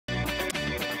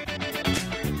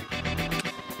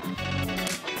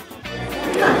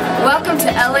Welcome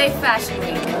to LA Fashion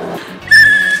Week.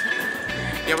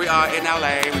 Here we are in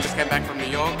LA. We just came back from New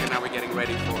York and now we're getting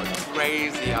ready for a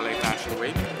crazy LA Fashion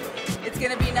Week. It's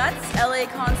gonna be nuts. LA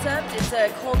concept. It's a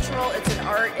cultural, it's an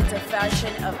art, it's a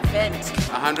fashion event.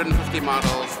 150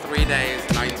 models, 3 days,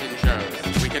 19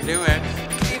 shows. We can do it.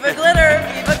 Viva glitter,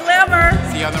 viva glamour.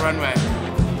 See you on the runway.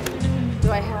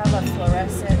 Do I have a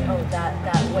fluorescent? Oh,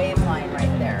 that wave line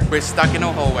right there. We're stuck in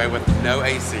a hallway with no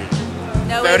AC.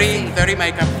 No 30, AC. 30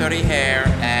 makeup, 30 hair,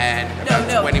 and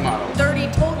about 20 models. 30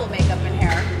 total makeup and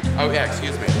hair. Oh yeah,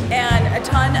 excuse me. And a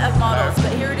ton of models.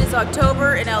 But here it is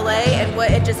October in LA, and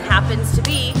what it just happens to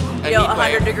be, you know,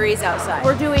 100 degrees outside.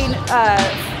 We're doing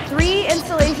 3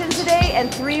 installations today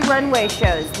and 3 runway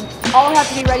shows. All have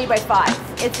to be ready by 5.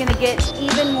 It's gonna get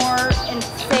even more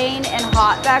insane and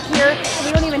hot back here.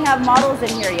 We don't even have models in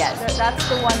here yet. That's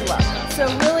the one look. So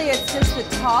really it's just the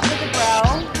top of the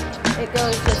brow. It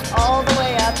goes just all the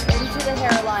way up into the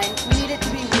hairline. We need it to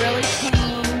be really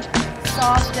clean,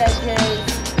 soft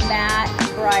edges, matte,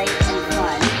 bright, and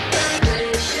fun.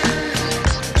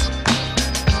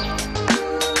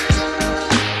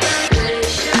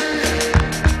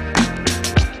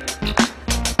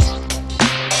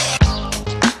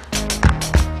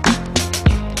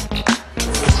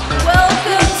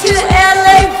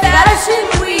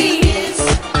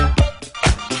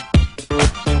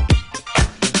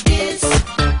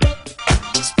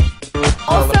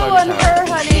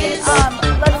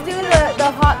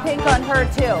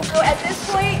 So at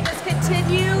this point, just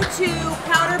continue to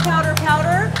powder, powder,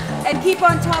 powder, and keep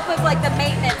on top of like the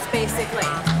maintenance, basically.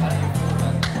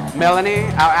 Melanie,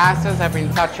 our asses have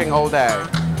been touching all day.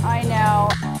 I know.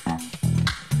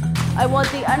 I want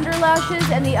the under lashes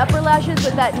and the upper lashes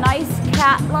with that nice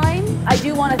cat line. I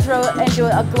do want to throw into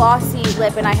a glossy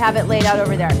lip, and I have it laid out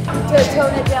over there. To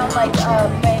tone it down like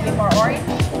maybe more orange,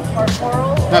 more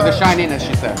coral. No, the shininess,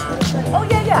 she said. Oh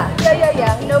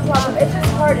yeah, no problem. It's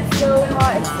just hard, it's so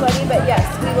hot and sweaty, but yes,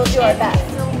 we will do our best.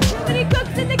 Too many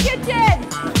cooks in the kitchen!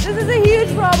 This is a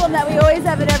huge problem that we always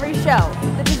have at every show.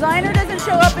 The designer doesn't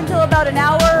show up until about an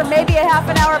hour, maybe a half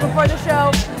an hour before the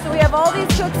show. So we have all these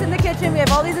cooks in the kitchen, we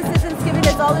have all these assistants giving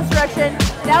us all this direction.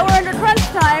 Now we're under crunch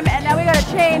time, and now we gotta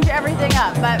change everything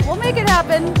up, but we'll make it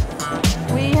happen.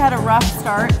 We had a rough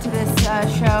start to this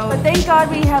show, but thank God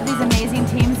we have these amazing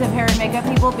teams of hair and makeup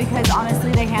people, because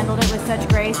honestly they handled it with such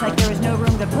grace. Like there was no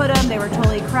room to put them, they were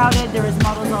totally crowded, there was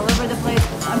models all over the place.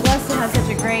 I'm blessed to have such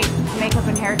a great makeup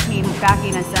and hair team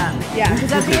backing us up. Yeah.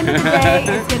 Because at the end of the day,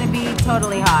 it's going to be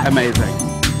totally hot. Amazing.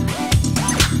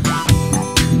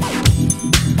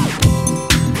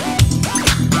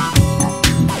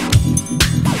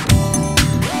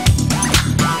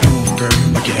 Move, girl,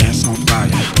 like your ass on fire.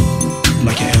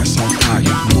 Like your ass on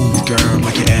fire. Move, girl,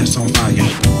 like your ass on fire.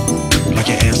 Like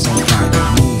your ass on fire.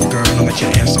 Move, girl, I let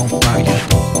your ass on fire.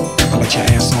 I let your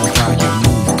ass on fire.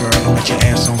 Move, girl, I let your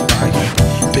ass on fire.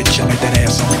 Bitch, I like that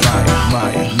ass on fire.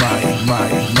 Maya, Maya,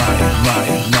 Maya, Maya,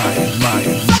 Maya, Maya,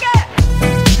 Maya.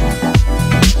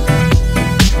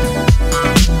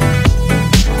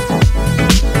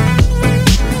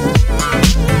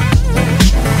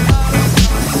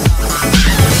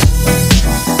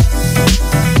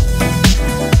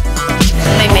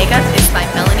 By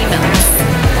Melanie Mills.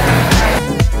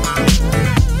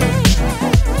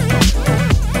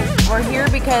 We're here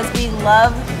because we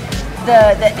love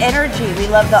the energy, we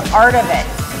love the art of it,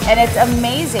 and it's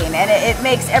amazing, and it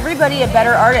makes everybody a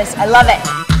better artist. I love it.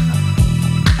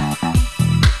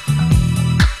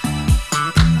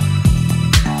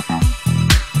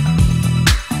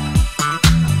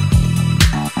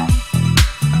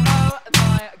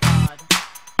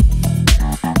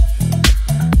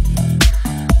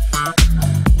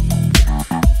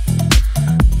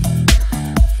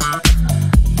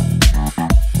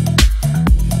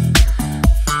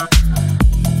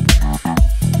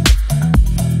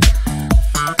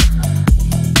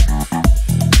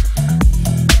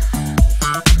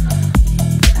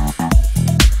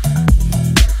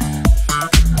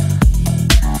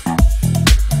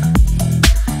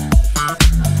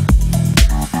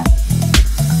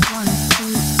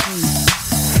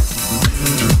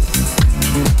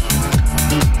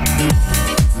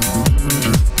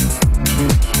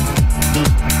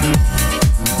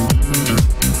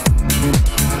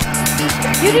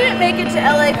 If you didn't make it to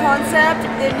LA Concept,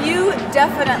 then you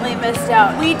definitely missed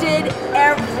out. We did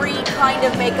every kind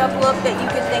of makeup look that you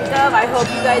could think of. I hope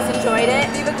you guys enjoyed it.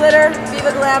 Viva glitter,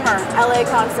 viva glamour, LA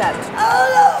Concept. Oh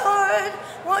Lord,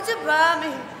 won't you buy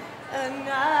me a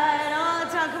night all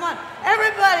the time? Come on,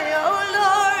 everybody, oh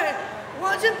Lord,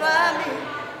 won't you buy me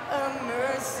a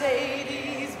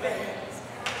Mercedes Benz?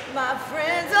 My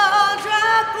friends all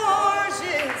drive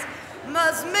Porsches,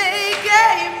 must make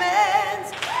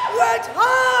amends. Worked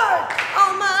hard.